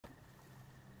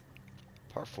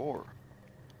Par 4.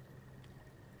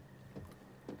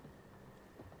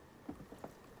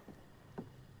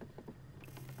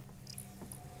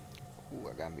 Ooh,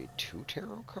 I got me 2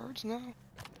 tarot cards now?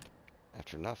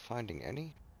 After not finding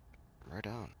any? Right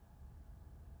on.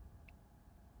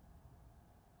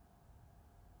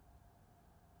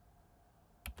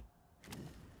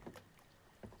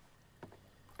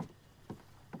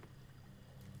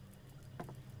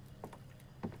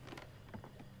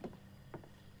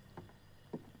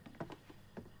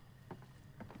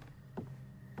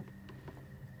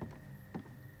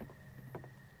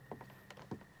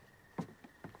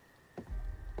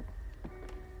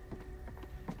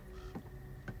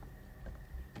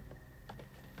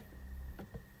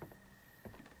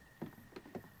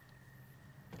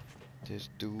 This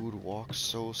dude walks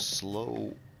so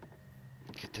slow.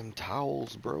 Get them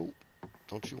towels, bro.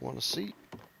 Don't you want to see?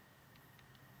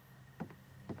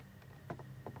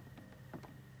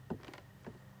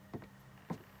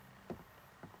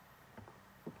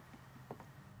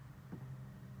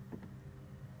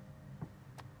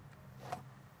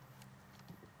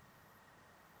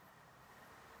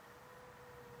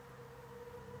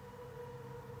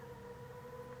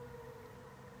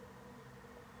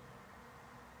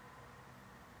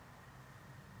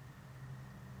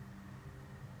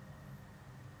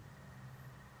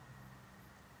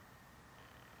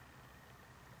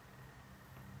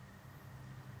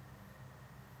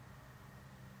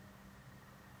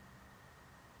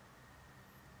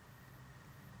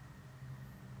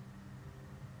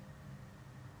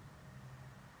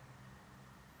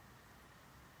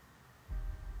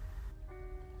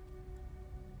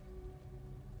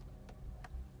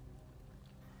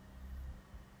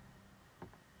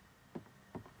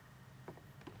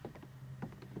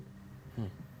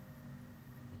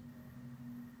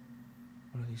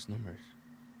 What are these numbers?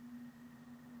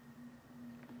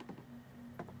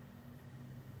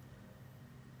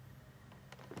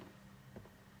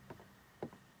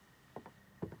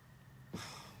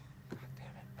 God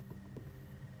damn it.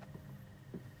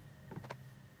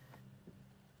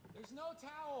 There's no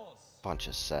towels. Bunch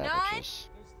of savages. There's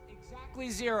exactly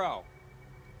 0.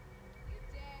 You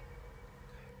dick.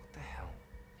 What the hell?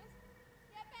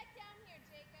 Just get back down here,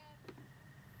 Jacob.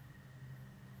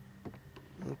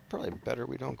 Probably better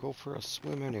we don't go for a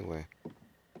swim anyway.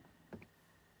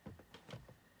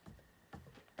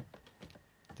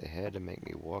 They had to make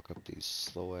me walk up these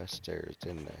slow-ass stairs,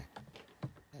 didn't they?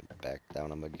 And back down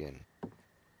them again.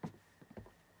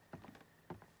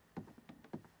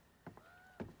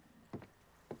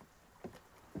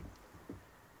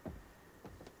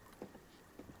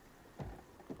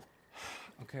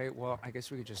 Okay, well, I guess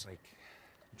we could just, like,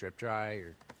 drip dry,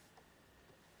 or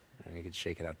you could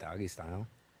shake it out doggy style.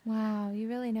 Wow, you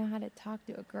really know how to talk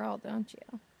to a girl, don't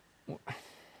you? Well,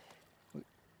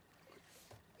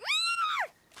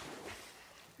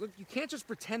 look, you can't just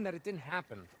pretend that it didn't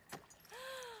happen.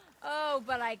 Oh,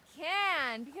 but I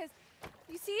can, because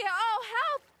you see, oh,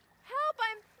 help! Help!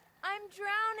 I'm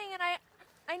drowning, and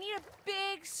I need a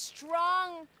big,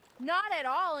 strong, not at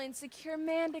all insecure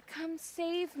man to come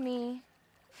save me.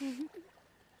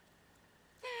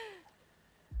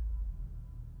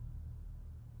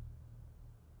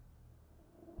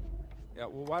 Yeah,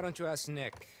 well, why don't you ask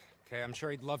Nick? Okay, I'm sure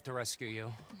he'd love to rescue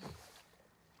you.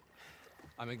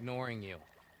 I'm ignoring you.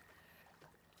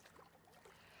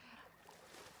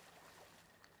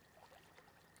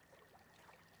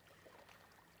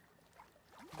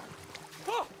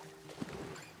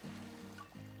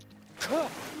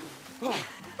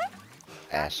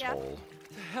 Asshole. What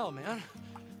the hell, man?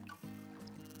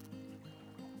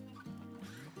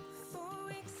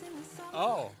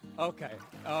 Oh, okay.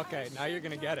 Okay, now you're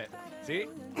gonna get it. See?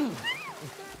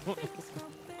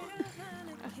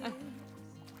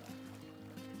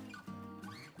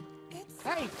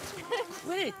 Hey,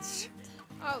 quit!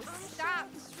 Oh, stop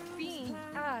being,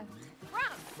 rough.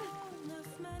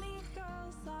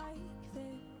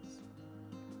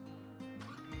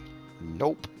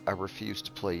 Nope, I refuse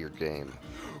to play your game.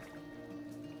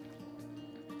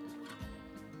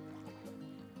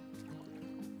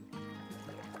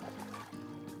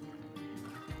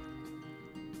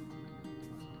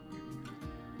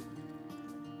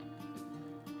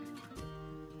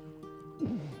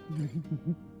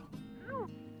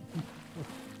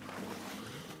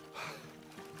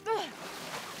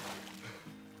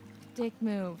 Dick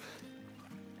move.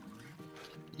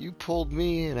 You pulled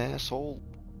me in, asshole.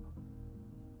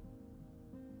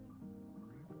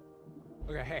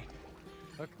 Okay, hey.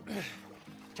 Look,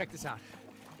 check this out.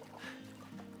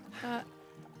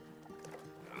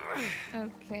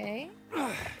 Okay.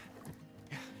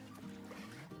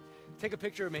 Take a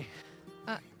picture of me.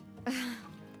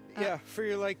 Yeah, for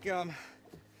your, like,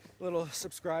 little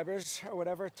subscribers or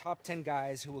whatever, top 10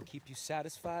 guys who will keep you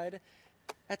satisfied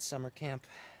at summer camp.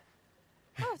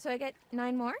 Oh, so I get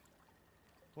 9 more?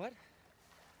 What?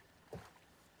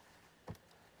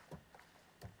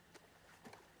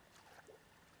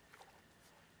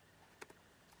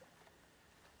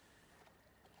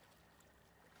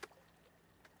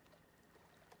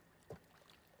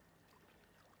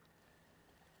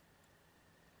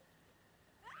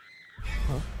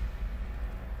 Huh?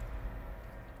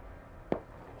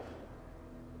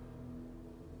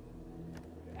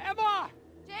 Emma!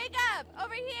 Jacob,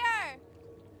 over here!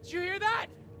 Did you hear that?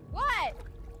 What?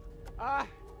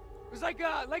 It was like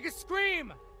a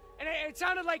scream. And it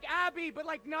sounded like Abby, but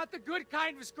like not the good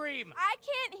kind of scream. I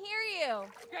can't hear you.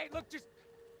 Okay, look,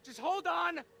 just hold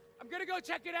on. I'm gonna go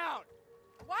check it out.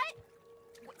 What?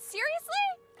 Seriously?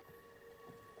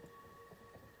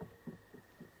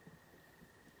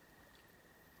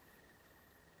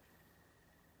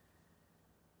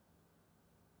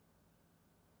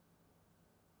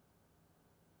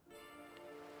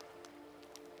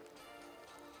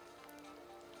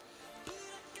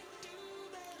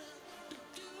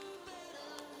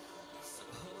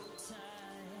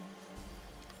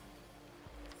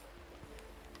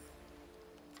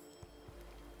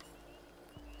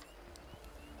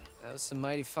 That was some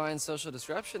mighty fine social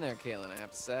disruption there, Kaylin, I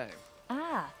have to say.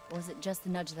 Ah, was it just the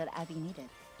nudge that Abby needed?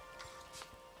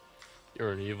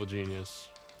 You're an evil genius.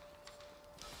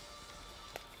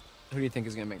 Who do you think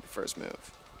is gonna make the first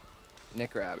move?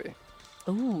 Nick or Abby?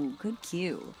 Ooh, good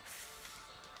cue.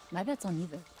 My bet's on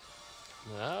either.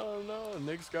 I don't know.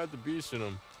 Nick's got the beast in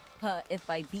him. If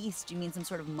by beast you mean some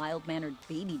sort of mild-mannered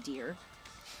baby deer.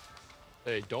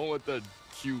 Hey, don't let the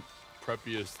cute,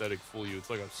 preppy aesthetic fool you. It's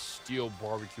like a steel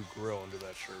barbecue grill under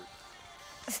that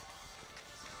shirt.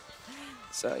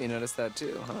 So, you noticed that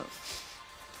too, huh?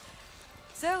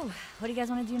 So, what do you guys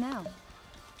want to do now?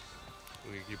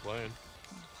 We can keep playing.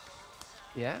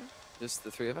 Yeah? Just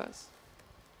the three of us?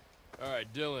 All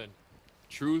right, Dylan.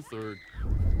 Truth or...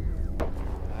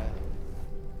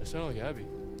 That sounded like Abby.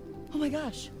 Oh my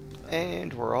gosh.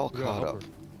 And we're all We gotta caught help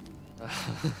up.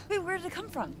 her. Wait, where did it come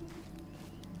from?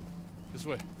 This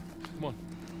way. Come on.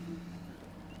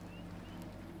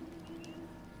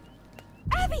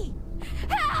 Abby!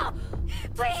 Help!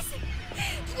 Please!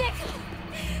 Nick!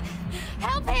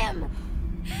 Help him!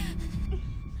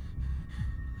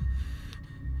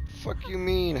 Fuck you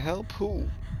mean? Help who?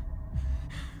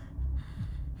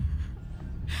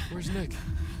 Where's Nick?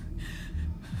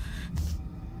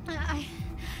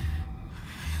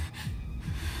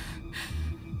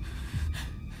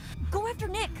 Go after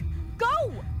Nick!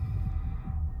 Go!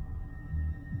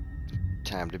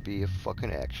 Time to be a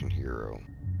fucking action hero.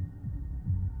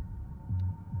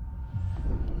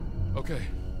 Okay.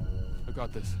 I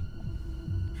got this.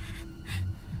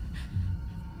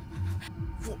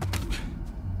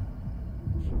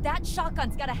 That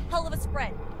shotgun's got a hell of a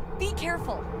spread. Be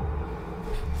careful.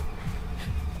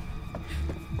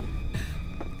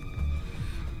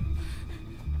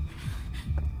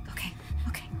 Okay,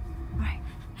 all right.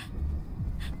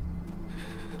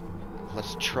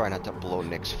 Let's try not to blow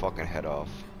Nick's fucking head off.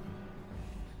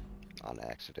 On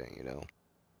accident, you know?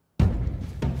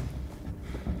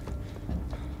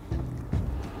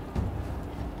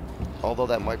 Although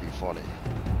that might be funny.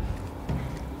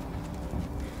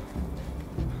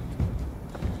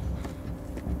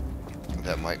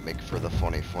 That might make for the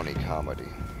funny comedy.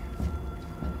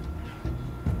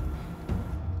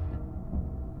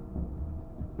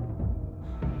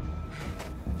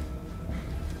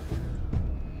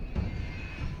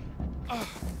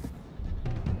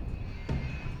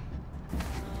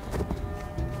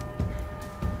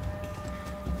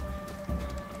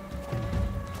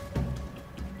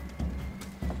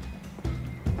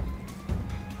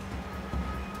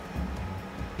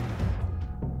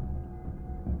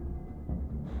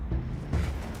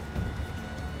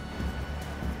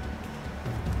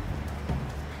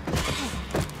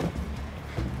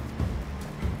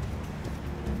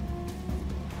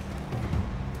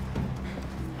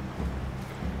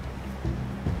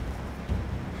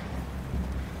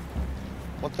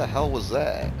 What the hell was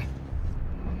that?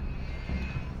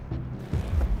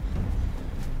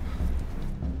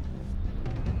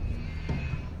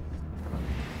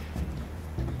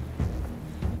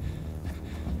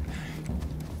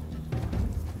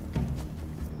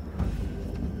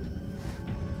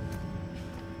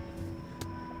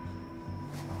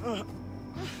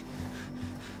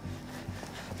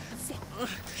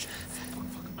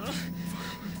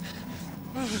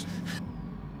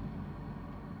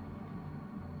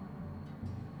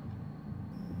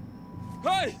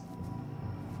 Hey!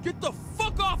 Get the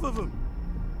fuck off of him!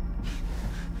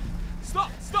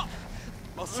 Stop! Stop!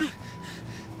 I'll shoot!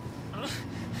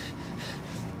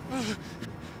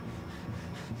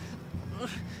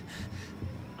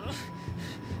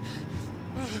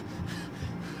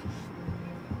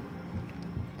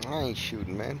 I ain't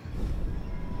shooting, man.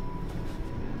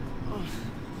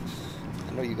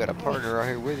 I know you got a partner out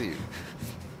here with you.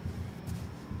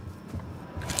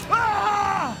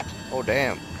 Oh,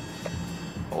 damn.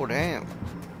 Oh, damn.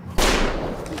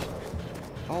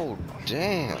 Oh,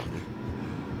 damn.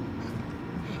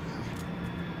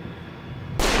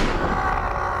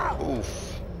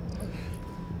 Oof.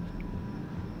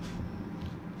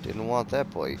 Didn't want that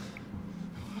bite.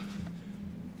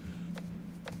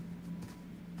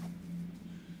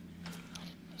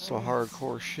 Some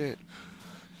hardcore shit.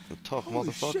 A tough Holy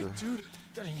motherfucker. shit, dude.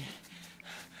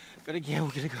 Gotta get, we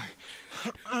gotta go.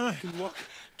 Can you walk?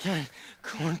 Can,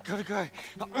 come on, gotta go.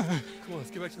 Come on,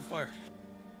 let's get back to the fire.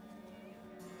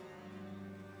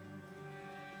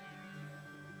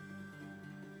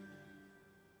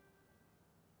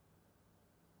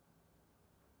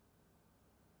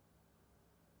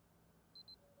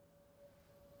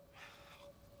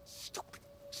 Stupid,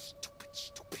 stupid,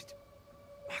 stupid.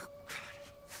 Oh,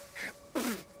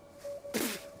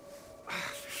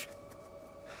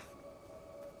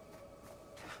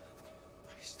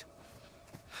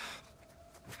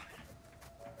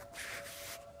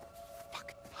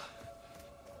 fuck.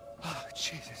 Oh,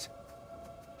 Jesus.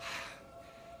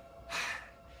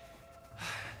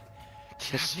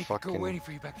 This Go fucking, waiting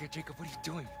for you back there, Jacob. What are you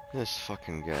doing? this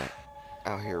fucking guy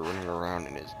out here running around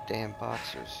in his damn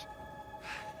boxers.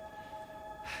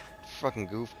 Fucking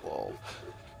goofball.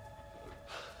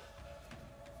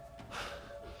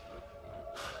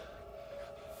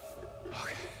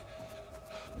 Okay.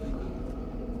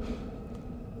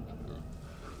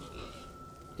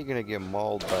 You're gonna get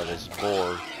mauled by this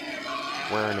boar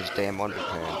wearing his damn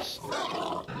underpants.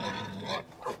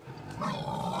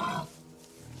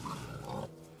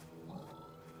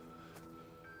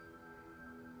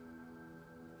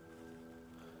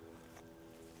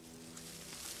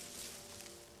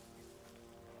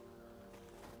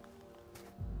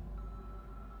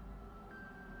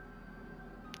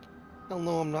 Hell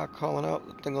no, I'm not calling out.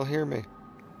 The thing will hear me.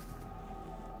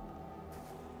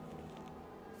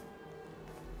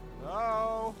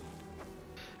 Hello?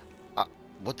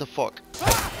 What the fuck?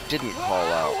 Didn't call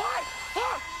out.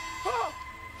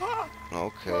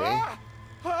 Okay.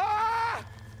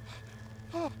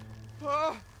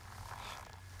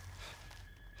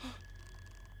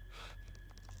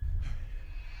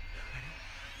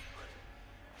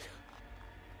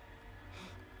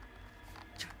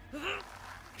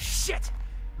 Shit!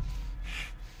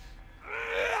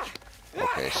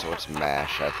 Okay, so it's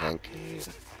MASH, I think. I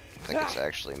think it's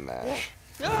actually MASH.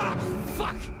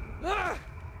 Fuck!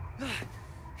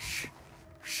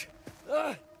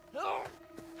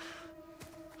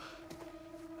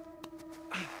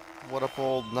 What up,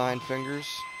 old Nine Fingers?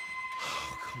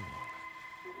 Oh, come on.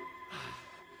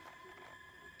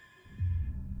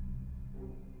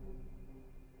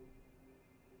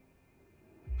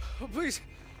 Oh, please,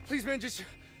 please, man, just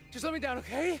let me down,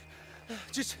 okay?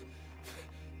 Just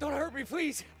don't hurt me,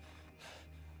 please.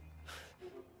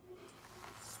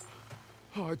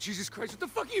 Oh, Jesus Christ, what the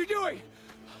fuck are you doing?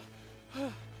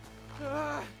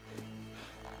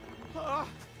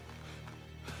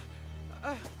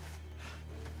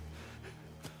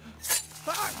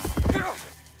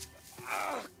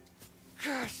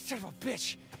 God, son of a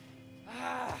bitch.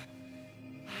 Oh,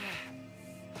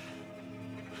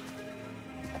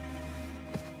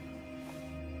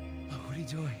 what are you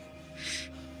doing? Shh.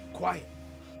 Quiet.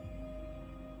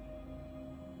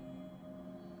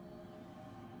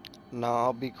 Nah,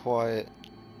 I'll be quiet.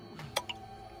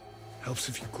 Helps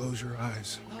if you close your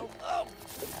eyes. Oh, oh,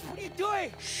 what are you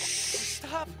doing?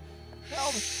 Stop.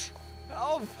 Help.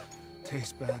 Help.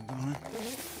 Tastes bad, don't it?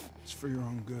 It's for your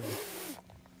own good.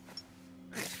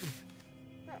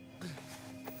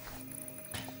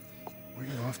 Where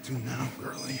you off to now,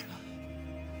 girlie?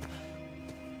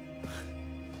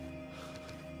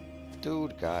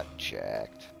 Dude got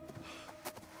jacked.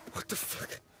 What the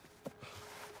fuck?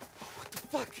 What the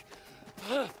fuck?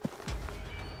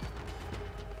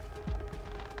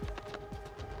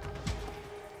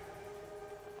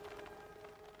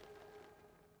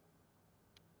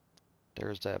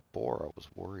 There's that boar I was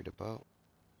worried about.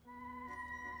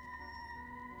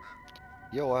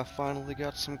 Yo, I finally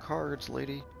got some cards,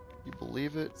 lady. You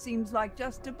believe it? Seems like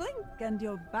just a blink and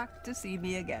you're back to see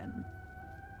me again.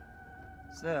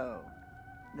 So,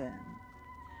 then,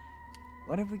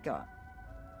 what have we got?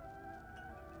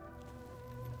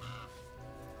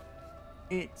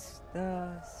 It's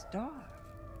the star.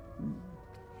 Hmm.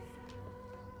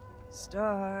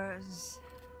 Stars.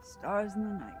 Stars in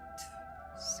the night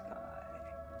sky.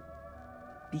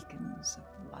 Beacons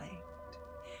of light.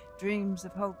 Dreams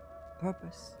of hope,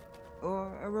 purpose, or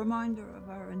a reminder of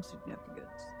our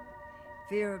insignificance.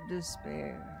 Fear of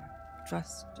despair.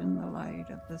 Trust in the light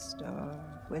of the star.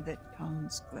 With it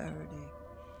comes clarity.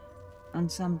 And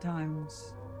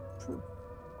sometimes proof.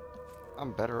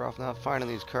 I'm better off not finding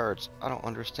these cards. I don't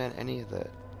understand any of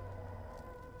that.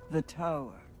 The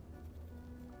tower.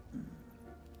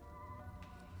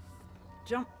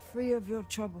 Jump free of your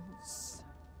troubles.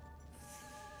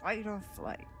 Fight or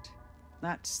flight.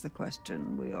 That's the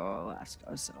question we all ask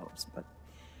ourselves, but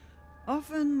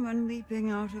often when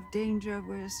leaping out of danger,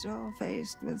 we're still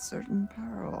faced with certain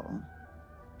peril.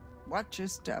 Watch your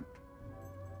step.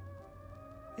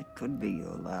 It could be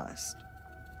your last.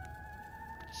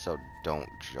 So don't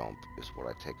jump is what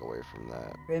I take away from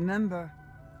that. Remember,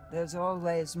 there's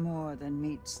always more than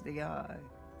meets the eye.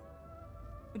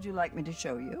 Would you like me to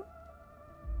show you?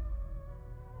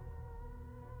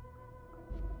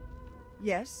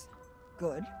 Yes,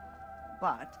 good.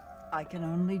 But I can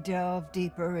only delve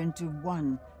deeper into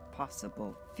one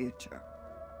possible future.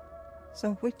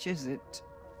 So which is it?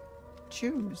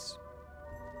 Choose.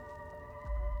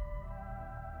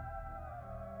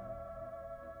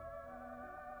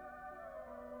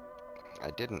 I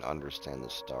didn't understand the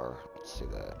star. Let's see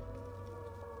that.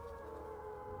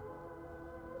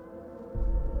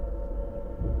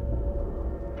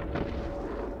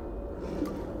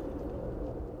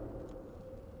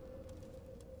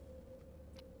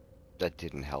 That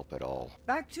didn't help at all.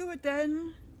 Back to it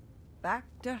then. Back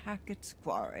to Hackett's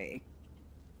Quarry.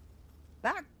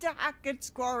 Back to Hackett's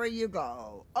Quarry you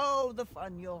go. Oh, the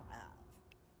fun you'll have.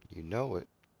 You know it.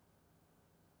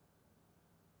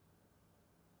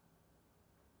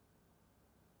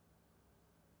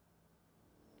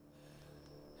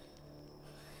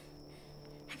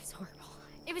 That was horrible.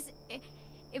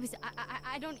 It was.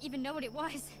 I don't even know what it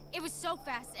was. It was so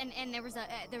fast, and there was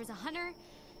a hunter,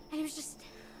 and it was just.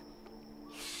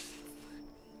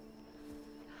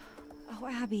 Oh,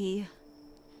 Abby.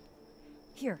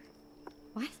 Here.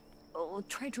 What? Oh,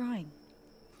 try drawing.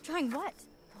 Drawing what?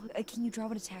 Well, can you draw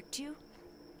what attacked you?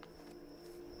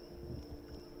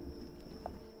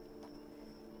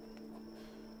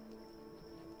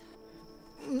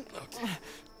 Okay.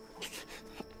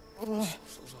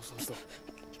 Slow.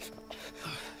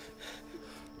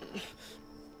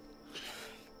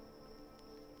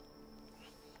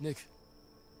 Nick,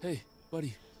 hey,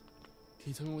 buddy. Can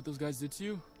you tell me what those guys did to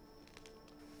you?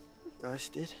 Guys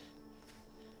did?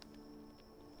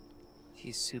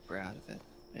 He's super out of it.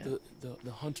 Yeah.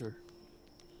 The hunter.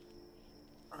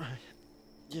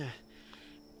 Yeah.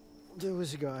 There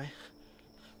was a guy.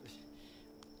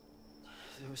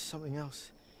 There was something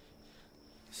else.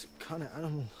 Some kind of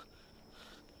animal.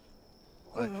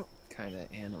 What kind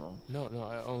of animal? No,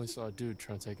 I only saw a dude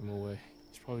trying to take him away.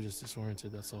 He's probably just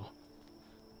disoriented, that's all.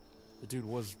 The dude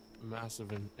was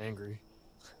massive and angry.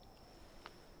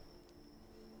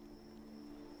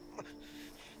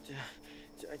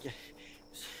 Did I get...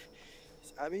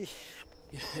 Is Abby?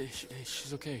 Yeah, hey,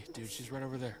 she's okay, dude. She's right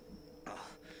over there.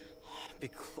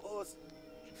 Big claws.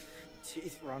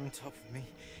 Teeth right on top of me.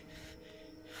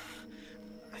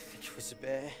 I think it was a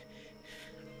bear.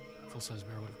 Full-size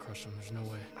bear would have crushed him. There's no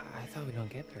way. I thought we don't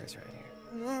get bears around here.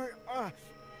 No,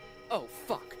 Oh,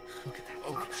 fuck. Look at that.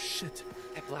 Oh, shit.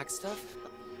 That black stuff?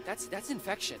 That's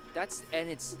infection.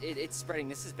 It's spreading.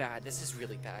 This is bad. This is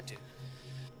really bad, dude.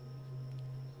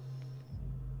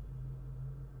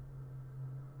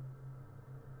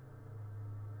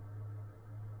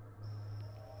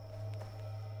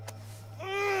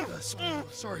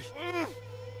 Sorry.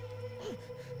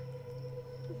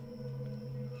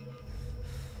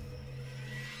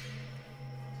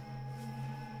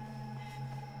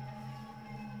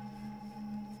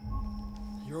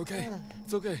 You're okay.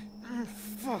 It's okay.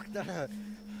 fuck, that hurt.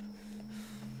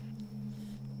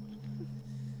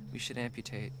 We should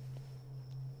amputate.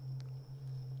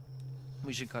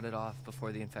 We should cut it off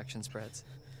before the infection spreads.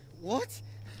 What?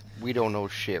 We don't know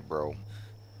shit, bro.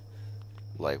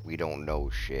 Like, we don't know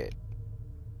shit.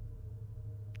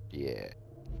 Yeah.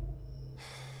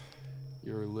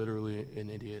 You're literally an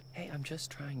idiot. Hey, I'm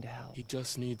just trying to help. He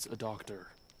just needs a doctor.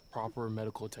 Proper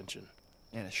medical attention.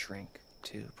 And a shrink,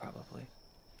 too, probably.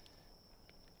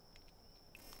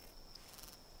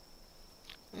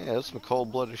 Yeah, that's some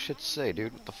cold-blooded shit to say,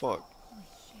 dude. What the fuck?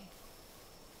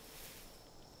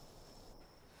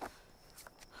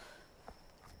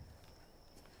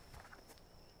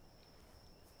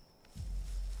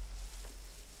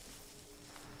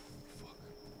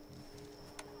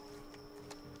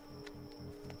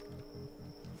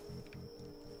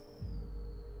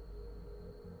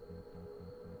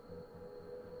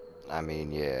 I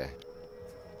mean, yeah.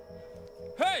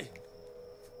 Hey!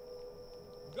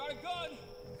 You got a gun!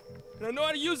 And I know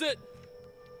how to use it!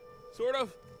 Sort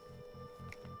of.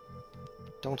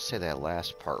 Don't say that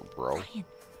last part, bro. Ryan,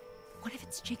 what if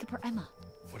it's Jacob or Emma?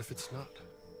 What if it's not?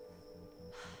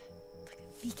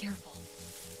 Be careful.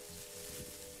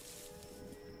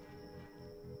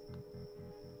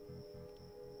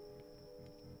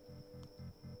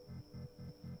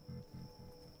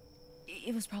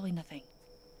 It was probably nothing.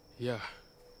 Yeah.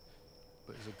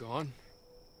 But is it gone?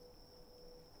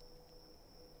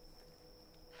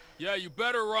 Yeah, you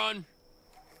better run!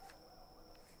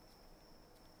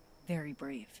 Very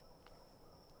brave.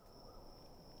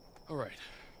 Alright.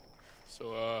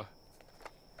 So,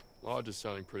 Lodge is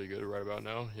sounding pretty good right about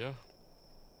now, yeah?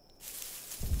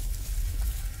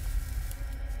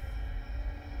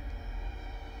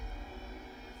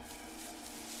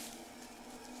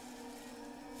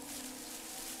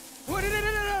 Wait,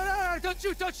 no, don't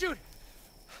shoot, don't shoot!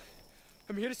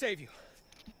 I'm here to save you.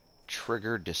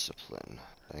 Trigger discipline.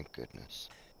 Thank goodness.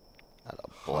 I'd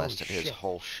have blasted his shit.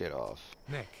 whole shit off.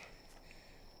 Nick.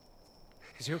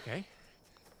 Is he okay?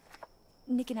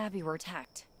 Nick and Abby were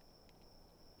attacked.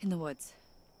 In the woods.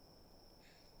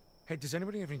 Hey, does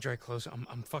anybody have any dry clothes?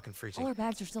 I'm fucking freezing. All our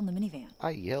bags are still in the minivan.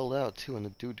 I yelled out too, and the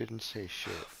dude didn't say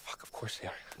shit. Fuck, of course they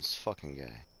are. This fucking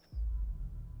guy.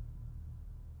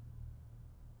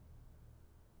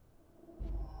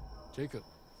 Jacob,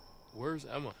 where's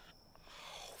Emma?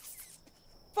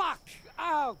 Fuck!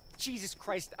 Oh, Jesus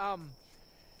Christ.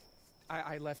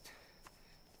 I left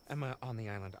Emma on the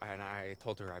island, and I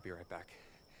told her I'd be right back.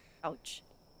 Ouch.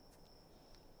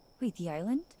 Wait, the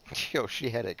island? Yo, she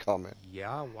had it coming.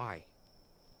 Yeah, why?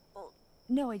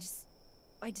 No, I just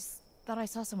thought I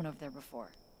saw someone over there before.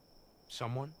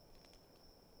 Someone?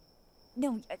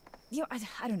 No,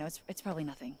 I don't know. It's probably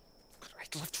nothing.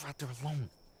 I left her out there alone.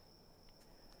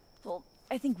 Well,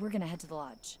 I think we're gonna head to the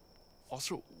lodge.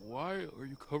 Also, why are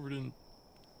you covered in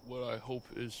what I hope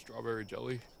is strawberry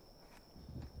jelly?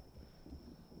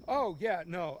 Oh, yeah,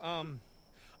 no, I'm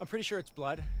pretty sure it's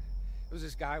blood. It was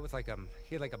this guy with like,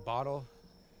 he had like a bottle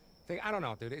thing. I don't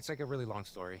know, dude. It's like a really long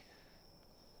story.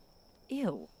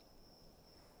 Ew.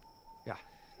 Yeah,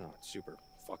 no, it's super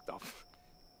fucked up.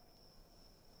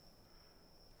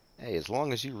 Hey, as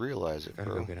long as you realize it, Gotta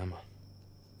bro. go get Emma.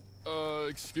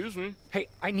 Excuse me? Hey,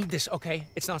 I need this, okay?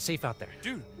 It's not safe out there.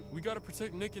 Dude, we gotta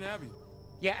protect Nick and Abby.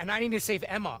 Yeah, and I need to save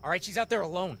Emma, all right? She's out there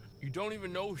alone. You don't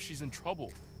even know if she's in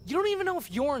trouble. You don't even know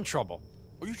if you're in trouble.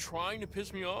 Are you trying to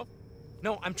piss me off?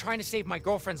 No, I'm trying to save my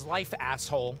girlfriend's life,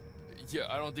 asshole. Yeah,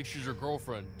 I don't think she's your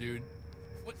girlfriend, dude.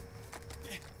 What?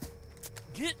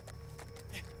 Get...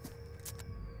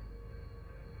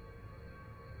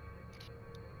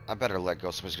 I better let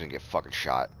go. Somebody's gonna get fucking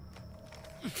shot.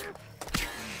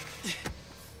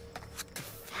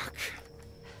 Fuck.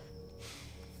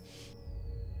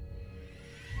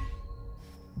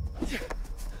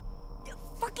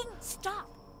 Fucking stop!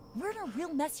 We're in a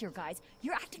real mess here, guys.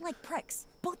 You're acting like pricks,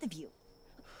 both of you.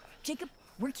 Jacob,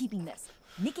 we're keeping this.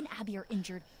 Nick and Abby are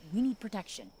injured. We need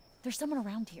protection. There's someone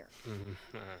around here.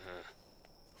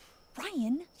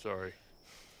 Ryan, Sorry.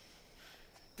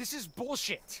 This is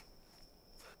bullshit.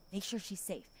 make sure she's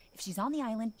safe. If she's on the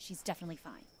island, she's definitely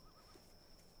fine.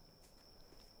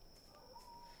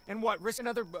 And what, risk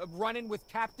another run-in with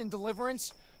Captain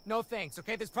Deliverance? No thanks,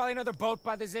 okay? There's probably another boat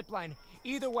by the zip line.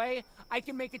 Either way, I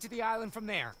can make it to the island from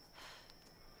there.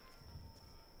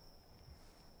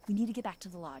 We need to get back to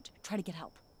the lodge. Try to get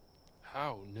help.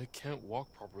 How? Nick can't walk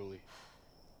properly.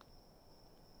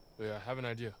 But yeah, I have an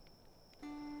idea.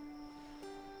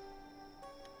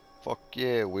 Fuck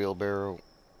yeah, wheelbarrow.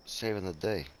 Saving the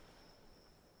day.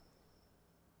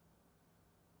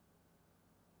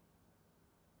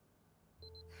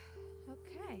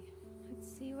 Okay,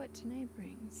 let's see what tonight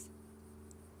brings.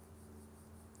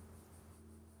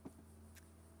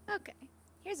 Okay,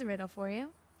 here's a riddle for you.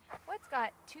 What's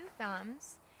got two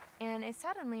thumbs and is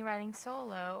suddenly riding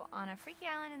solo on a freaky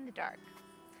island in the dark?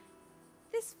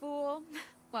 This fool,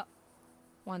 well,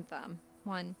 one thumb,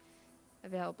 one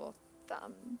available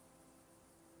thumb.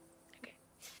 Okay.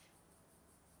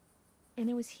 And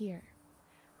it was here,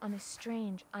 on a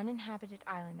strange, uninhabited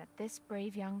island, that this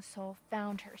brave young soul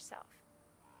found herself.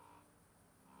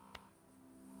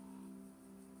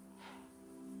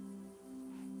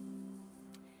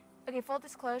 Okay, full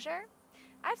disclosure,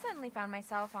 I've suddenly found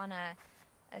myself on a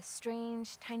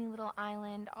strange, tiny little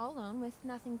island all alone with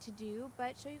nothing to do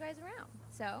but show you guys around.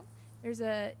 So, there's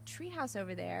a treehouse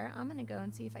over there. I'm gonna go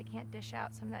and see if I can't dish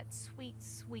out some of that sweet,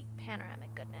 sweet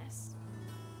panoramic goodness.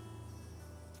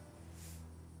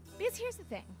 Because here's the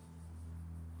thing.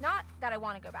 Not that I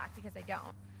want to go back, because I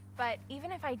don't, but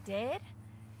even if I did,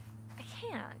 I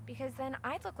can't, because then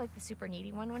I'd look like the super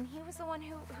needy one when he was the one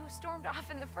who stormed off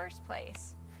in the first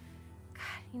place.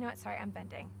 God, you know what? Sorry, I'm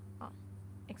venting. Well,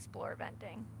 explore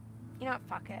venting. You know what?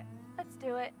 Fuck it. Let's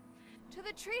do it. To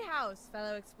the treehouse,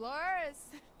 fellow explorers.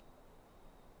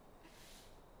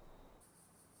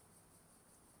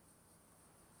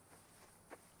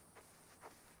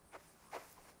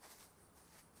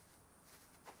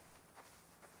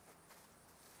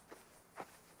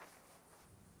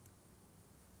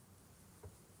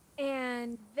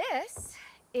 And this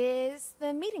is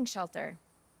the meeting shelter.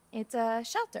 It's a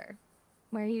shelter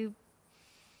where you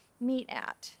meet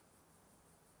at.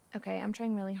 Okay, I'm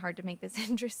trying really hard to make this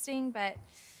interesting, but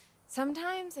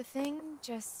sometimes a thing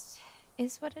just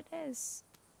is what it is.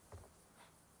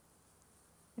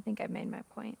 I think I've made my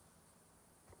point.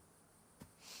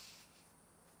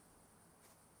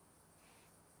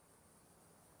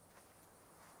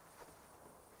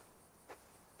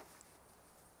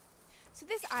 So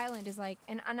this island is like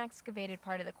an unexcavated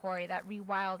part of the quarry that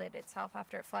rewilded itself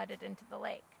after it flooded into the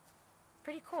lake.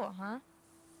 Pretty cool, huh?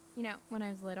 You know, when I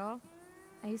was little,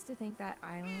 I used to think that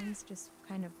islands just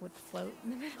kind of would float in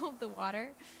the middle of the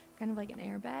water, kind of like an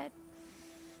airbed.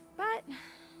 But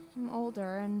I'm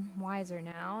older and wiser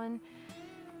now and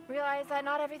realize that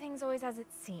not everything's always as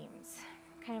it seems.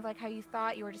 Kind of like how you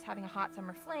thought you were just having a hot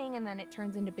summer fling and then it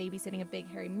turns into babysitting a big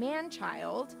hairy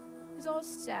man-child who's all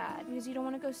sad because you don't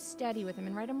want to go steady with him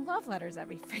and write him love letters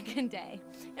every freaking day.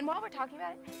 And while we're talking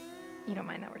about it, you don't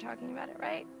mind that we're talking about it,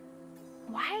 right?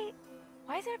 Why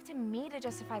is it up to me to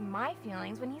justify my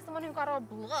feelings when he's the one who got all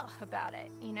blah about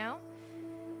it, you know?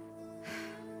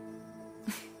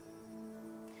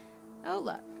 Oh,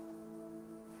 look.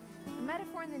 A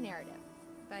metaphor in the narrative.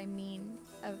 I mean,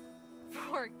 a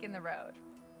fork in the road.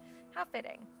 How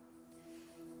fitting.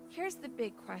 Here's the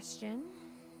big question.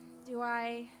 Do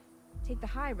I take the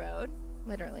high road,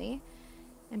 literally,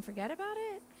 and forget about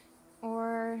it?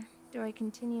 Or do I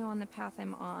continue on the path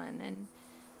I'm on and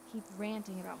keep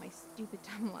ranting about my stupid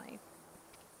dumb life?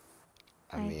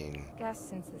 I mean, guess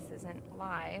since this isn't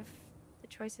live, the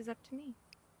choice is up to me.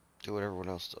 do what everyone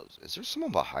else does. Is there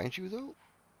someone behind you, though?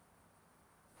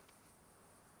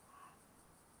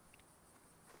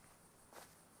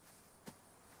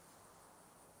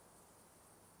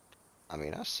 I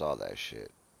mean, I saw that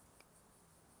shit.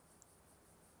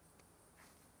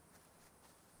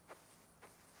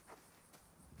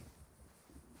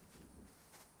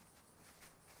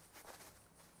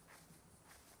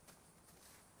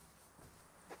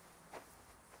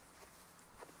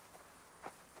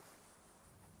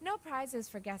 No prizes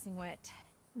for guessing what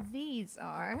these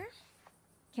are.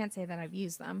 Can't say that I've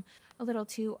used them. A little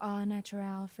too au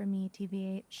naturel for me,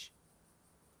 TBH.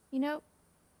 You know,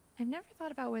 I've never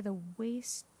thought about where the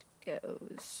waist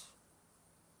goes.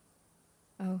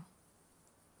 Oh.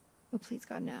 Oh, please,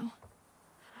 God, no.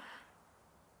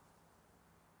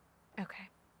 Okay,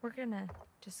 we're gonna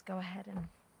just go ahead and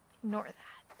ignore that.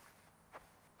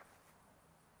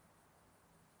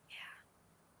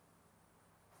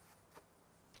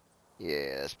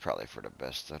 Yeah, that's probably for the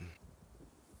best then.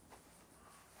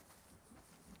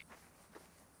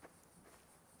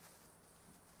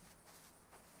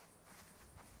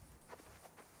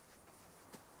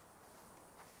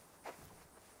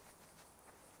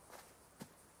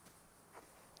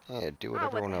 Yeah, do what Oh, what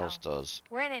everyone the else hell. does.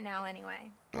 We're in it now anyway.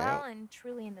 Yeah. Well, and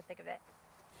truly in the thick of it.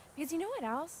 Because you know what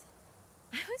else?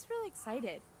 I was really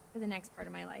excited for the next part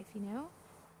of my life, you know?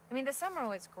 I mean, the summer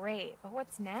was great, but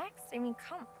what's next? I mean,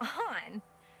 come on.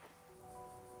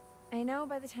 I know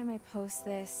by the time I post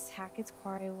this, Hackett's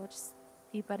Quarry will just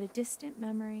be but a distant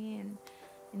memory, and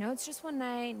I know it's just one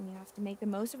night, and you have to make the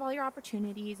most of all your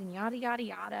opportunities, and yada, yada,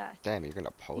 yada. Damn, you're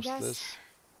gonna post this?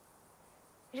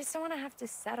 I just don't want to have to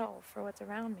settle for what's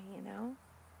around me, you know?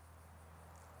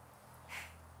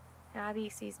 Abby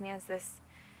sees me as this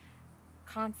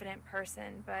confident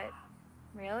person, but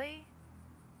really?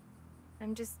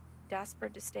 I'm just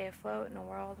desperate to stay afloat in a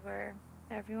world where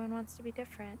everyone wants to be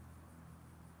different.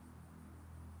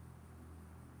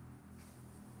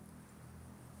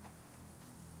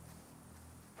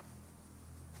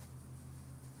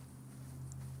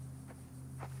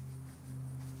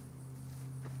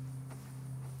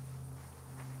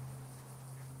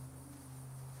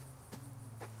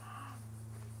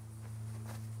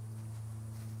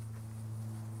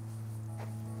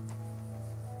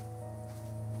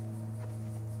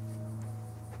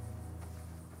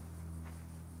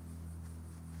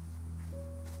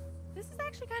 This is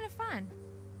actually kind of fun.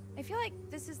 I feel like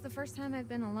this is the first time I've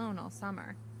been alone all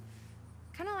summer.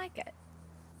 Kind of like it.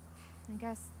 I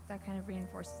guess that kind of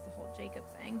reinforces the whole Jacob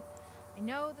thing. I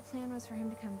know the plan was for him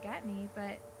to come get me,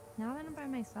 but now that I'm by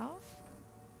myself,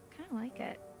 I kind of like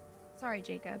it. Sorry,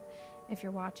 Jacob, if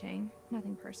you're watching.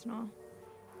 Nothing personal.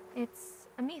 It's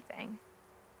a me thing.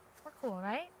 We're cool,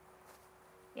 right?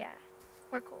 Yeah,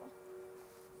 we're cool.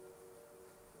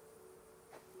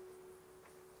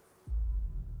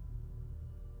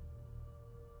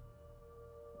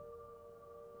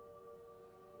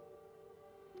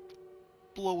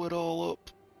 Blow it all up.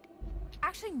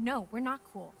 Actually, no, we're not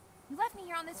cool. You left me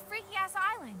here on this freaky-ass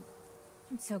island.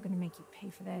 I'm so gonna make you pay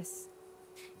for this.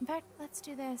 In fact, let's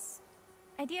do this.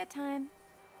 Idea time.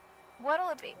 What'll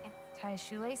it be? Tie his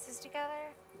shoelaces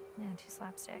together? Nah, too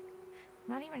slapstick.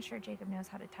 I'm not even sure Jacob knows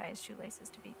how to tie his shoelaces,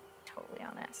 to be totally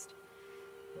honest.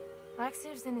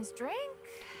 Laxatives in his drink?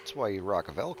 That's why you rock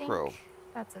a Velcro. Think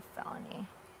that's a felony.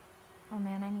 Oh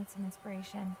man, I need some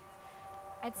inspiration.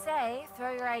 I'd say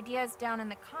throw your ideas down in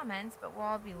the comments, but we'll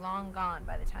all be long gone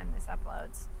by the time this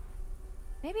uploads.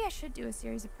 Maybe I should do a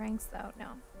series of pranks, though.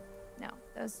 No,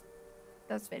 those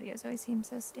videos always seem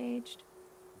so staged.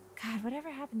 God, whatever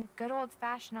happened to good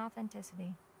old-fashioned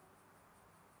authenticity?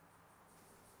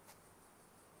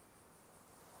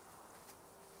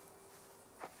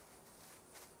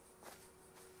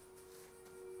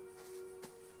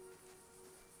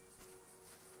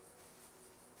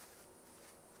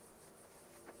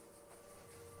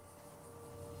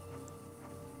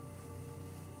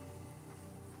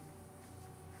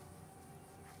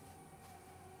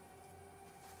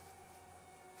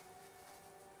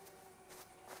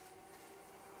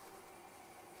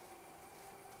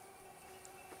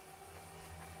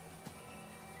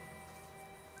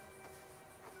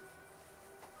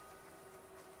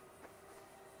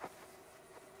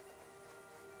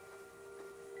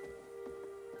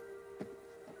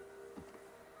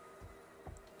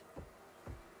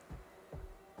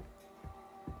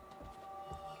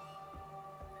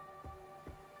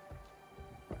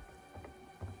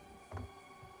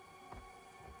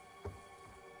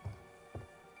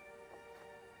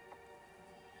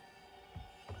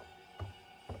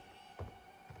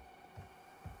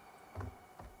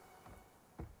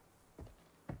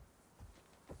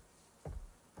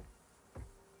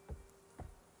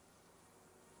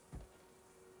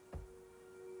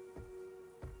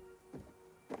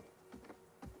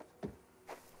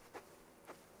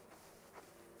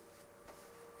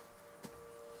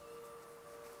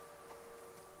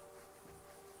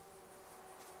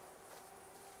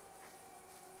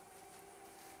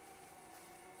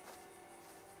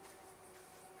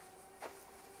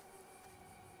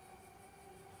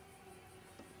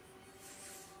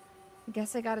 I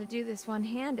guess I gotta do this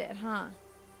one-handed, huh?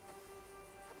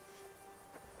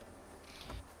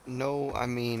 No, I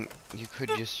mean, you could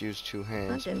just use two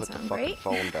hands. That didn't Put the sound fucking great.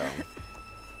 phone down.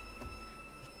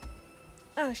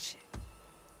 Oh, shit.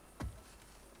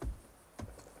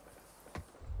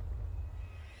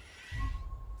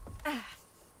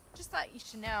 Just thought you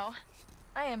should know.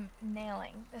 I am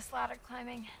nailing this ladder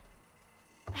climbing.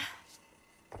 All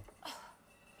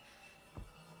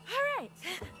right.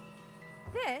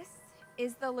 This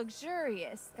is the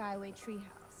luxurious Skyway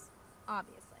Treehouse,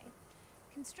 obviously.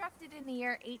 Constructed in the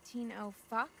year 1800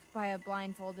 fuck by a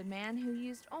blindfolded man who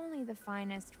used only the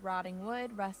finest rotting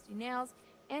wood, rusty nails,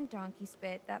 and donkey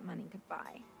spit that money could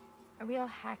buy. A real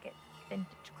Hackett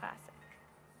vintage classic.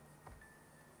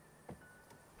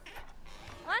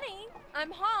 Honey,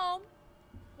 I'm home.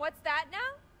 What's that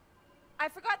now? I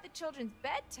forgot the children's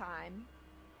bedtime.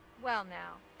 Well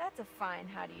now, that's a fine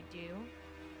how do you do.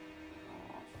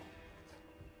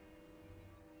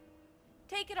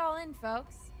 Take it all in,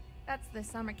 folks. That's the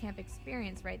summer camp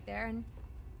experience right there, and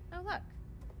oh look,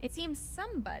 it seems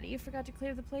somebody forgot to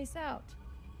clear the place out.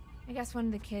 I guess one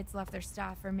of the kids left their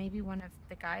stuff, or maybe one of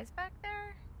the guys back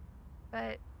there?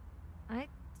 But I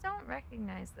don't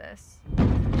recognize this.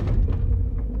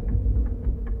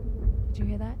 Did you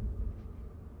hear that?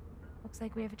 Looks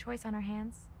like we have a choice on our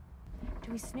hands.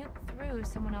 Do we snoop through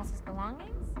someone else's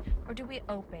belongings? Or do we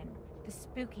open the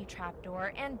spooky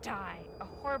trapdoor and die a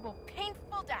horrible,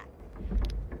 painful death?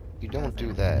 You don't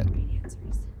do that. Great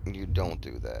answers. You don't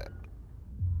do that.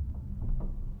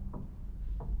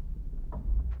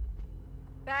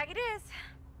 Bag it is.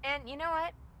 And you know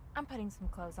what? I'm putting some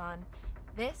clothes on.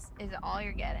 This is all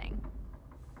you're getting.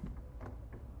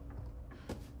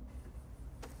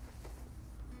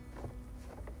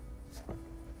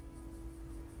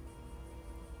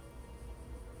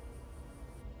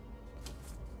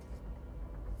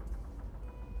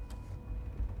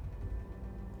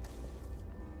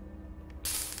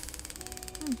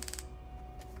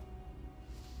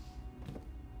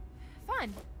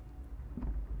 Fun.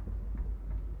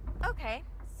 Okay,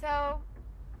 so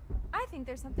I think think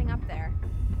there's something up there.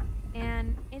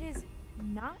 And it is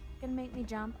not gonna make me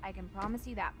jump, I can promise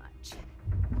you that much.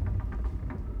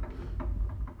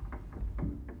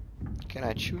 Can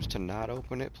I choose to not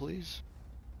open it, please?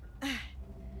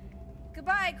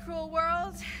 Goodbye, cruel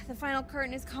world. The final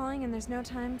curtain is calling and there's no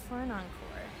time for an encore.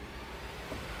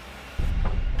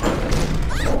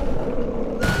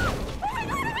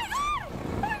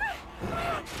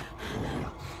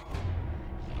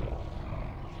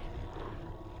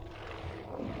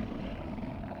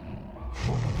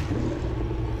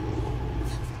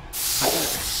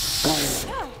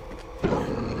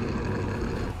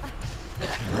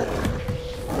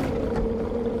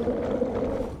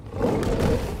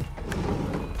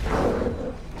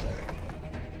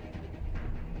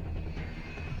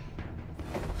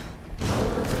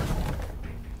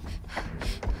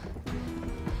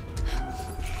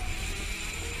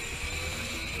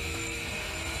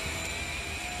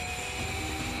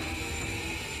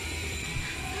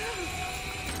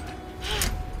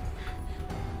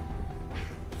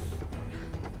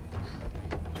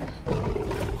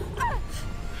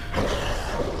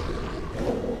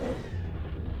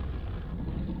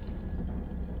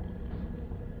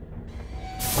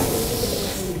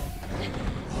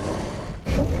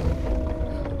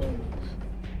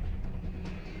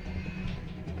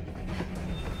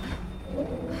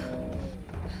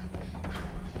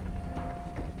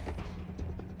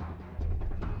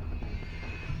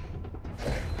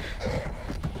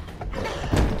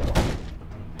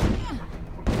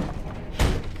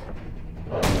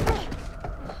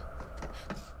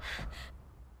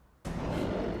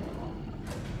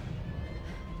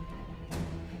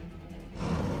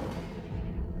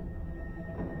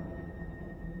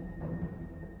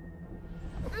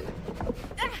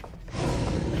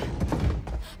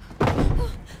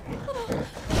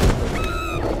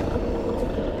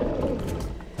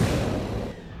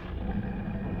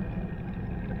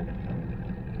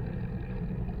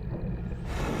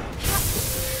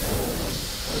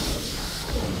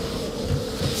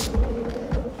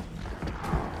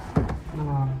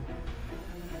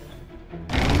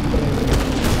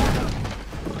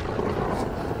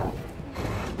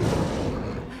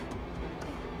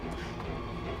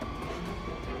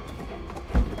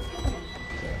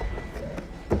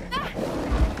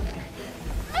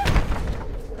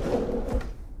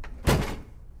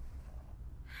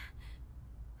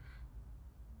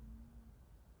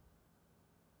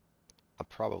 I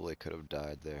probably could have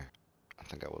died there. I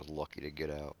think I was lucky to get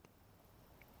out.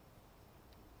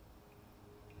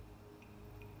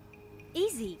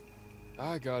 Easy.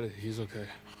 I got it. He's okay.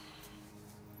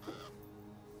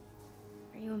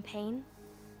 Are you in pain?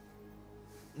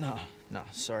 No,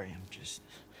 sorry.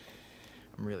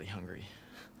 I'm really hungry.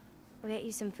 We'll get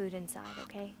you some food inside,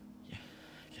 okay?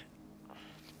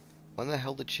 When the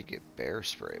hell did she get bear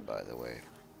spray, by the way?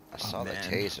 I saw the man.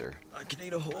 taser. I can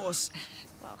eat a horse.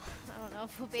 Well, I don't know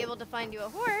if we'll be able to find you a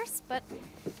horse, but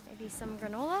maybe some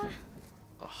granola?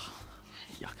 Oh,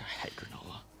 yuck, I hate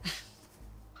granola.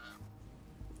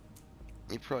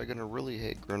 You're probably gonna really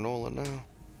hate granola now.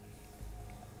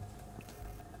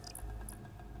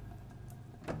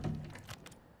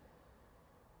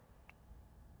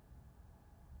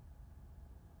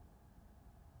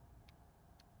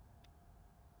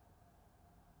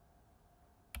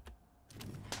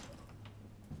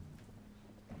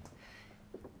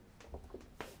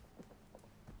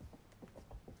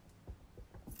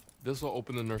 This will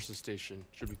open the nurse's station.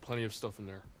 Should be plenty of stuff in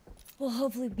there. Well,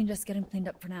 hopefully we can just get him cleaned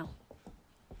up for now.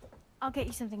 I'll get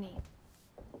you something to eat.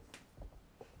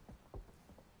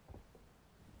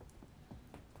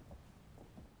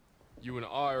 You and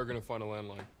I are gonna find a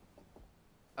landline.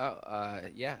 Oh,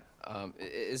 yeah.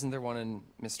 Isn't there one in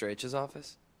Mr. H's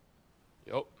office?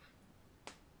 Yup.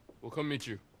 We'll come meet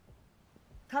you.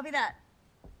 Copy that.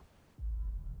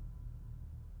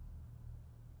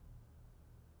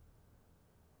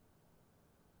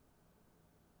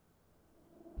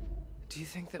 Do you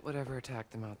think that whatever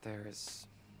attacked them out there is,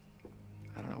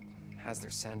 I don't know, has their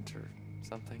scent or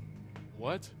something?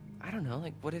 What? I don't know,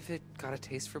 like what if it got a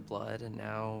taste for blood and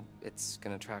now it's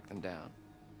gonna track them down?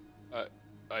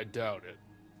 I doubt it.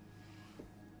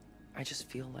 I just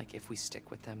feel like if we stick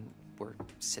with them, we're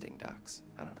sitting ducks.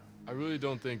 I don't know. I really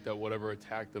don't think that whatever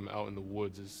attacked them out in the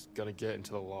woods is gonna get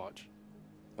into the lodge.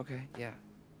 Okay, yeah.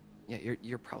 Yeah,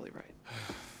 you're probably right.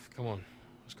 Come on,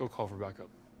 let's go call for backup.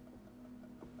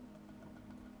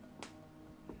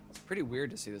 It's pretty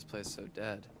weird to see this place so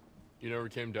dead. You never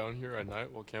came down here at night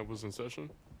while camp was in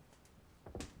session?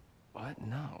 What?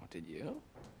 No, did you?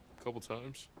 A couple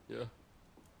times, yeah.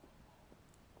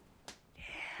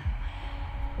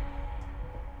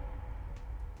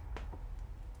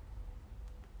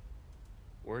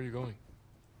 Where are you going?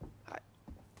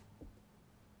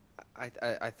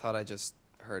 I thought I just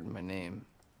heard my name.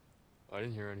 I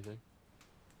didn't hear anything.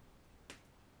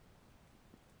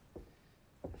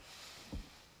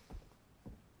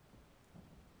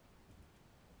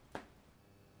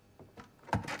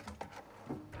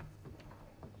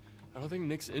 I don't think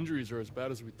Nick's injuries are as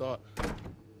bad as we thought.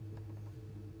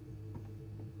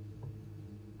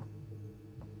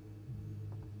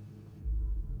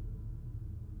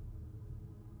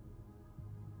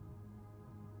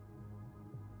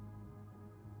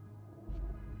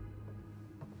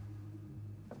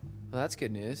 Well, that's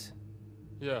good news.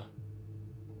 Yeah.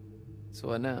 So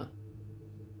what now?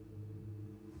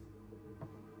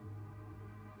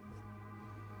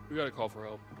 We gotta call for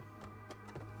help.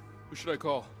 Who should I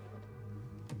call?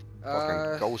 Fucking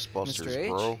Mr. Ghostbusters, H?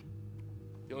 bro.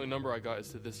 The only number I got is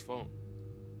to this phone.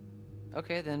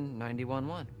 Okay, then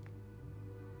 911.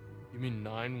 You mean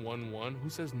 911? Who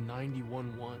says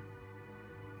 911?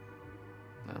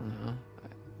 I don't know.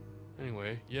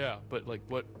 Anyway, yeah, but like,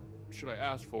 what should I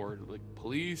ask for? Like,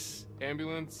 police?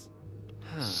 Ambulance?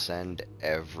 Send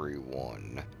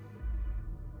everyone.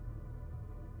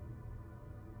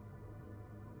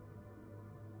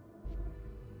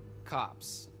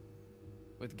 Cops.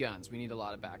 With guns. We need a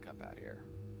lot of backup out here.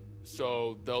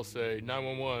 So they'll say,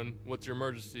 911, what's your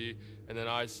emergency? And then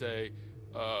I say,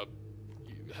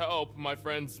 help, my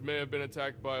friends may have been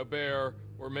attacked by a bear,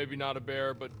 or maybe not a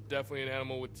bear, but definitely an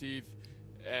animal with teeth.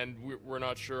 And we're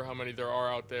not sure how many there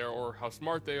are out there or how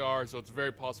smart they are, so it's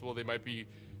very possible they might be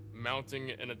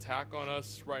mounting an attack on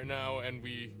us right now, and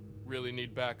we really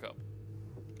need backup.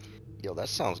 Yo, that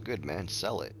sounds good, man.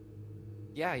 Sell it.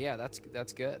 Yeah, that's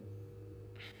good.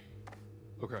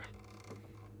 Okay.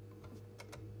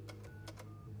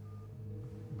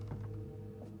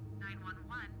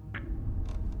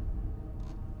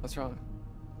 What's wrong?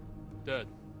 Dead.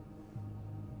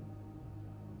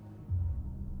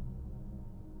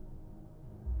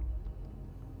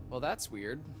 Well, that's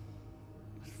weird.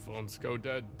 Phones go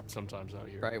dead sometimes out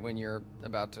here. Right when you're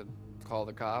about to call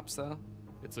the cops, though?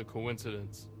 It's a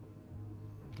coincidence.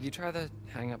 Did you try the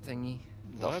hang-up thingy?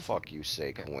 The What? fuck you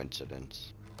say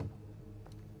coincidence?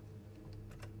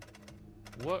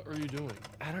 What are you doing?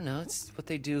 I don't know. It's what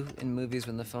they do in movies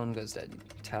when the phone goes dead. You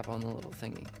tap on the little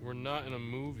thingy. We're not in a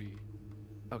movie.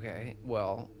 Okay,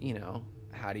 well, you know,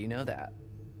 how do you know that?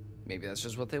 Maybe that's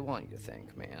just what they want you to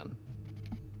think, man.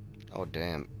 Oh,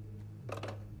 damn.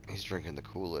 He's drinking the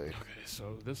Kool-Aid. Okay,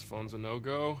 so this phone's a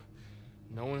no-go.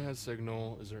 No one has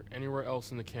signal. Is there anywhere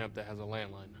else in the camp that has a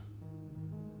landline?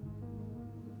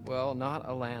 Well, not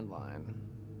a landline.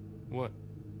 What?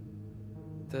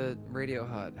 The radio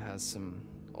hut has some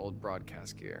old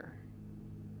broadcast gear.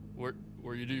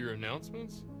 Where you do your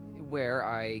announcements? Where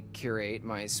I curate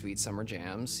my sweet summer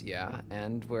jams, yeah,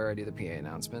 and where I do the PA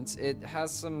announcements. It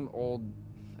has some old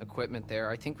equipment there.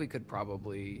 I think we could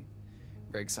probably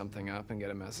rig something up and get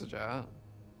a message out.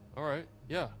 All right,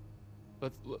 yeah.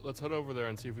 Let's head over there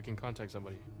and see if we can contact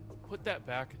somebody. Put that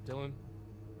back, Dylan.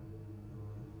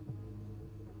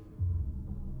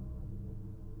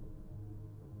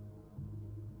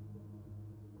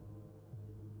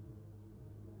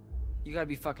 You gotta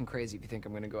be fucking crazy if you think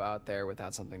I'm gonna go out there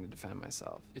without something to defend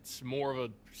myself. It's more of a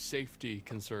safety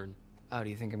concern. Oh, do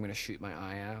you think I'm gonna shoot my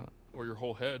eye out? Or your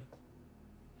whole head.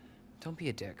 Don't be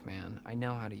a dick, man. I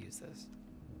know how to use this.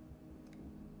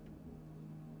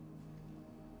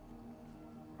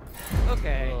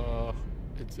 Okay.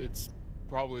 It's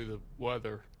probably the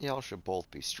weather. Y'all should both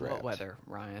be strapped. What weather,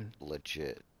 Ryan?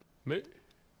 Legit. Maybe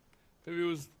it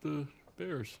was the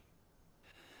bears.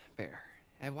 Bear.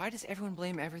 And why does everyone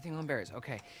blame everything on bears?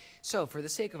 Okay, so for the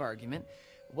sake of argument,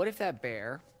 what if that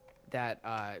bear that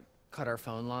cut our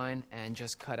phone line and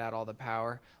just cut out all the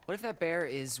power, what if that bear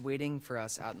is waiting for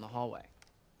us out in the hallway?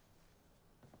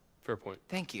 Fair point.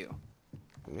 Thank you.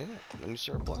 Yeah, then you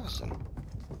start blasting.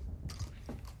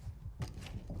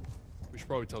 We should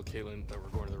probably tell Caitlin that we're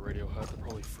going to the radio hut. They're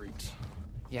probably freaked.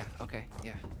 Yeah, okay,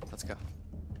 yeah, let's go.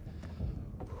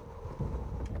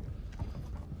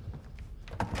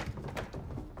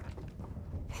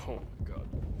 Oh my god.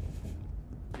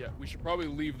 Yeah, we should probably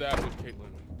leave that with Caitlin.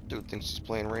 Dude thinks he's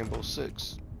playing Rainbow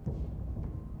Six.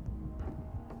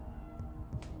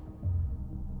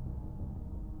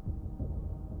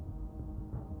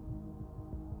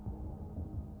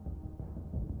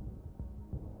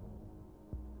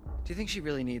 Do you think she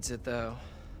really needs it, though?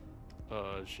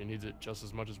 She needs it just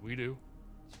as much as we do.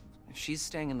 If she's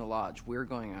staying in the lodge, we're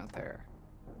going out there.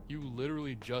 You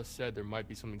literally just said there might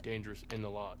be something dangerous in the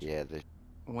lodge. Yeah,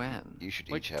 When? you should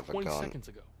Like each have a 20 gun. seconds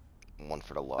ago. One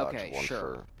for the lodge, Okay, one sure,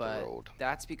 for the but road.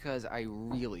 that's because I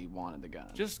really wanted the gun.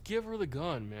 Just give her the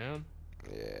gun, man.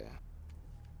 Yeah.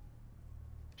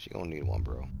 She gonna need one,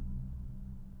 bro.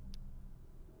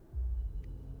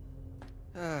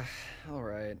 All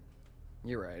right.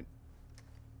 You're right.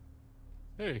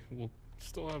 Hey, we'll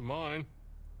still have mine.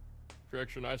 If you're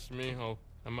extra nice to me,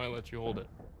 I might let you hold it.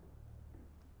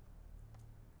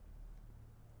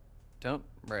 Don't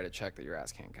write a check that your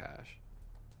ass can't cash.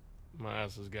 My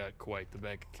ass has got quite the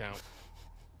bank account.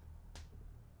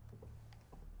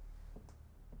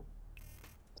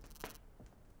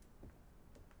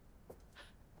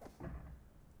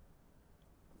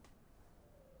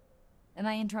 Am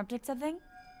I interrupting something?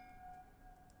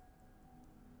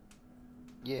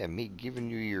 Yeah, me giving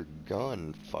you your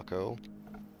gun, fucko.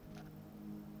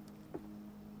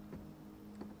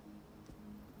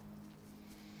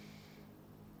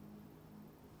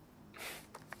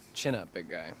 Chin up, big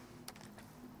guy.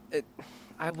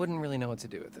 I wouldn't really know what to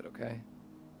do with it, okay?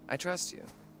 I trust you.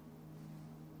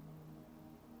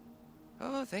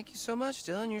 Oh, thank you so much,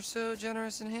 Dylan. You're so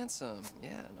generous and handsome.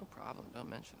 Yeah, no problem. Don't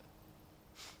mention it.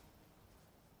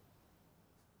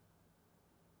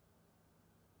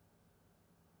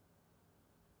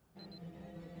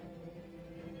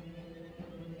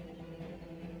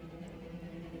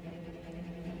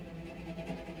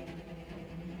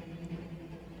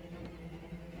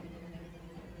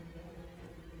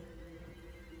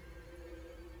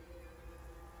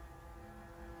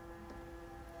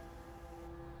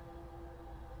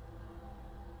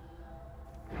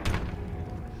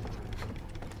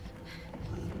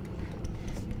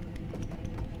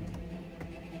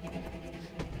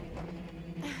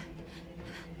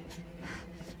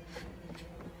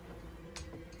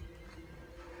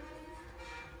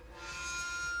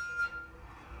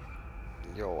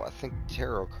 Yo, I think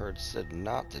tarot cards said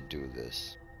not to do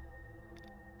this.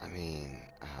 I mean,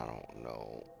 I don't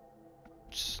know.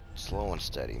 Just slow and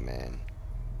steady, man.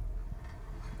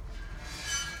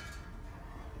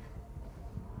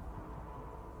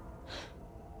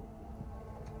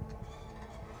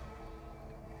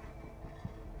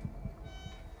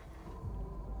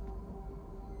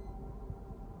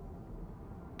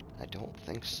 I don't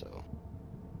think so.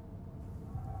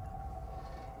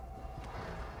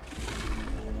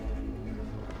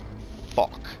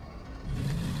 Fuck.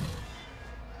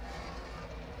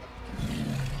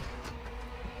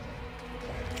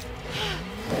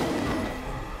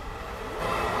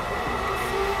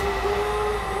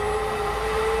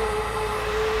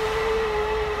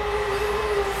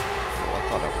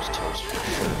 Toast for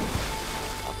sure.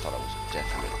 I thought it was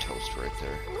definite toast right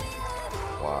there.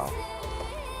 Wow.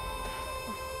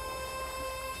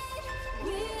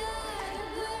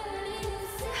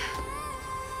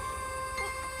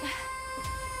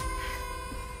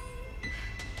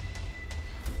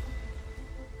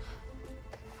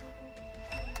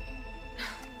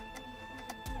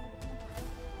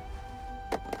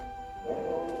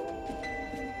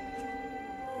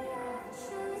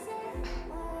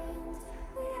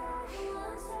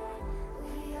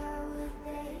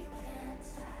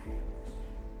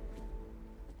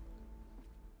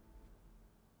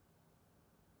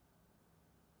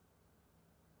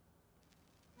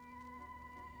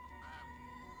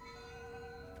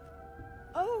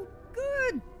 Oh,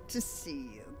 good to see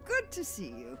you. Good to see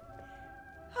you.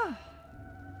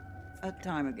 That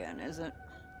time again, is it?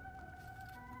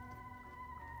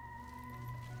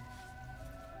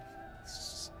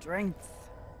 Strength.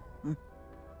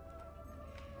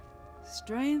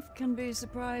 Strength can be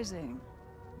surprising.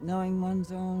 Knowing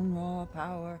one's own raw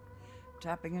power,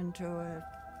 tapping into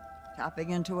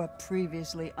a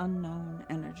previously unknown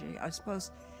energy. I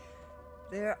suppose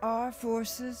there are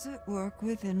forces at work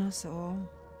within us all.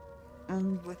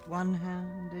 And with one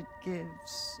hand it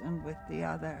gives, and with the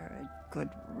other it could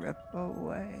rip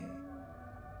away.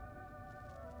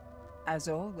 As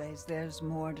always, there's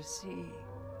more to see.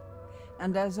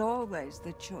 And as always,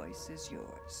 the choice is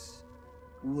yours.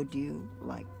 Would you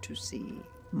like to see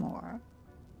more?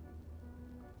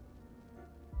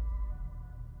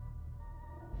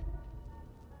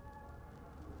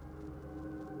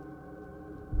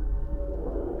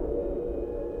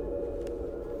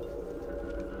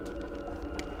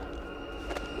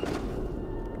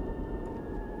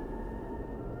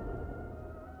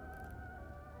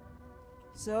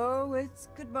 So it's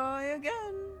goodbye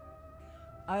again.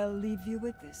 I'll leave you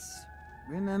with this.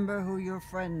 Remember who your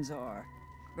friends are.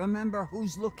 Remember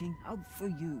who's looking out for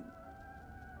you.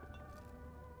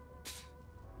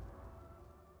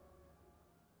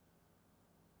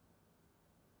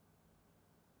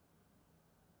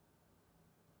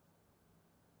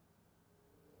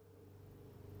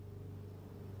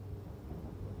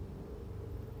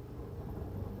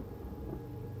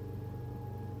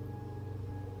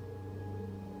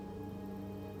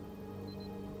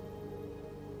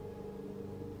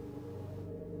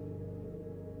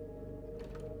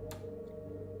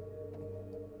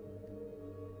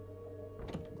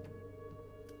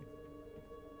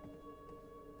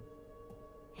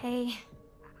 Hey,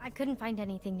 I couldn't find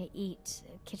anything to eat.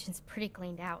 The kitchen's pretty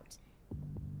cleaned out.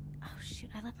 Oh shoot,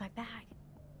 I left my bag.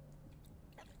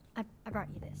 I brought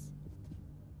you this.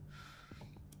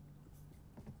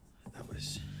 That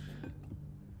was...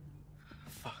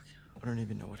 Fuck. I don't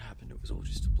even know what happened. It was all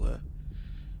just a blur.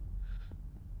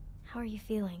 How are you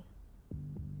feeling?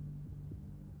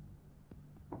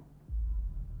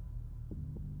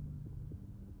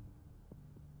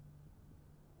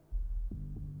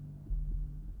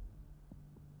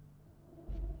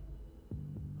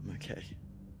 I'm okay.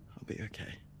 I'll be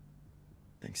okay.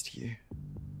 Thanks to you.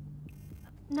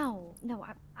 No,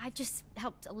 I just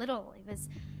helped a little. It was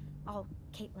all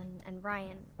Caitlin and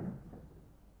Ryan.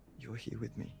 You're here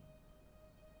with me.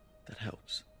 That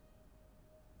helps.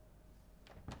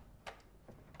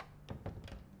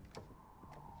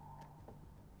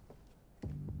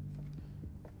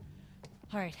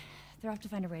 All right, they're off to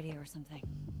find a radio or something.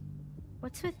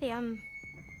 What's with the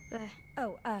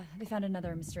Oh, they found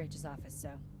another in Mr. H's office, so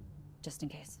just in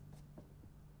case.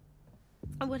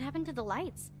 What happened to the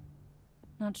lights?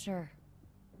 Not sure.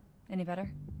 Any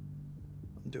better?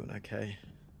 I'm doing okay.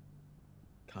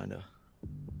 Kinda.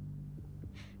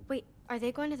 Wait, are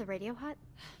they going to the radio hut?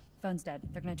 Phone's dead.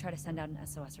 They're gonna try to send out an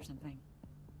SOS or something.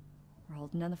 We're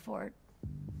holding down the fort.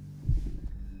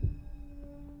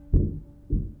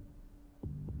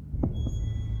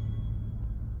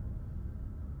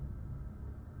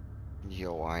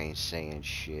 Yo, I ain't saying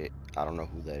shit. I don't know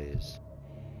who that is.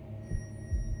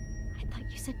 I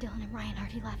thought you said Dylan and Ryan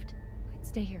already left. Wait,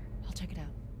 stay here. I'll check it out.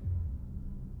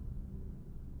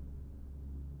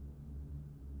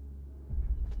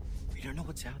 We don't know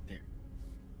what's out there.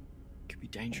 Could be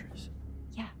dangerous.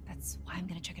 Yeah, that's why I'm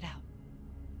gonna check it out.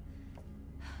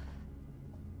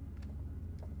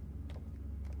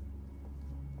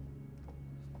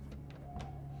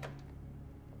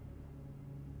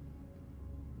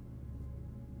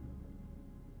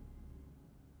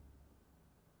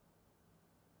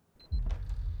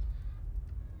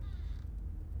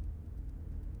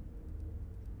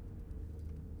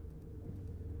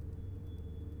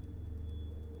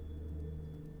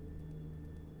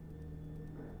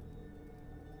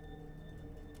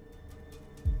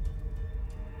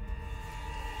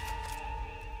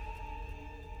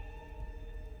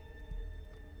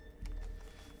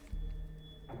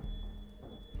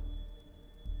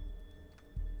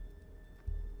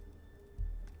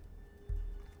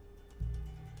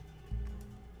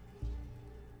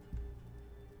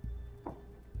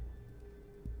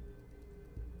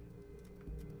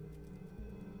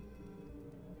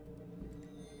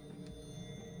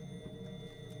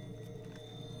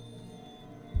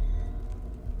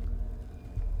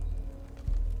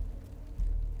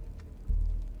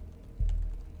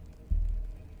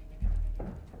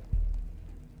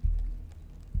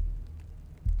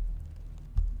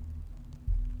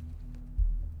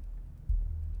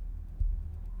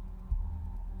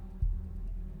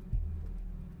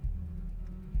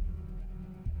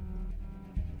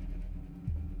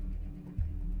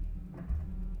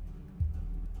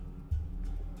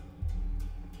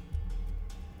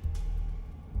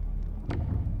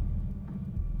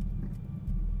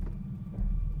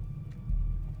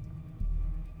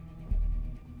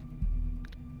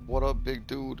 What up, big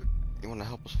dude? You wanna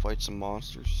help us fight some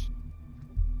monsters?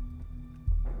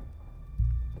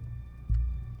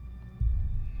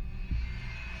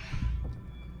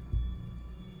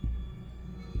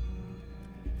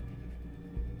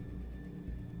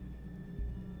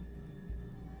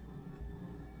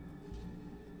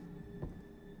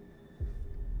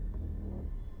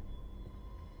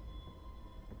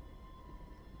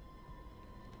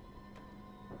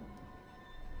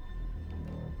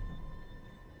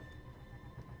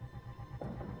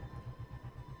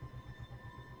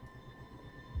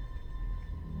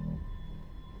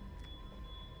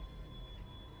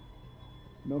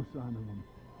 No sign of them.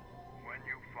 When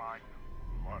you find them,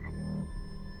 let them.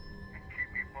 And keep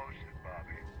me posted,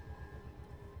 Bobby.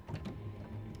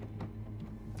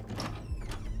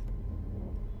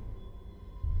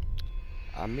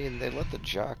 I mean, they let the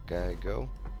jock guy go.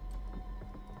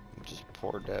 Just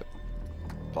poured that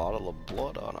bottle of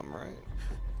blood on him, right?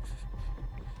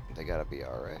 They gotta be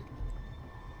alright.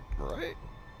 Right?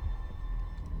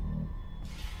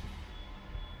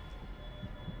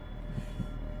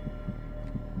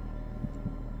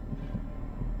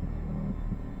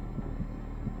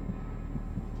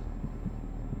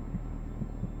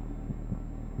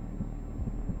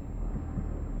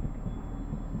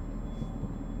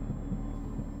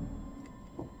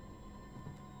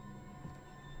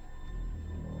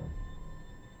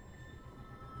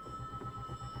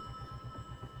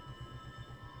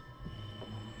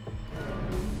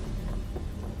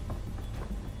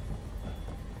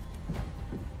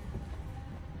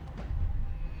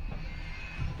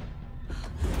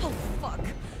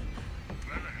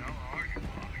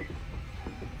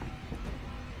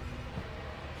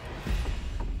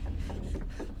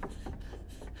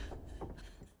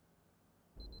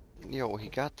 Yo, he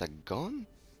got the gun?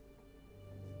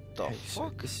 The Hey, so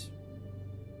fuck? this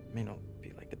may not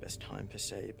be like the best time per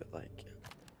se, but like,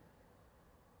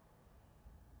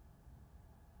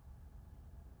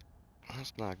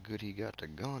 That's not good he got the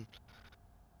gun.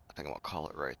 I think I'm gonna call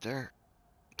it right there.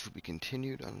 To be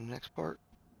continued on the next part.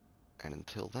 And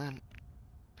until then,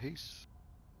 peace.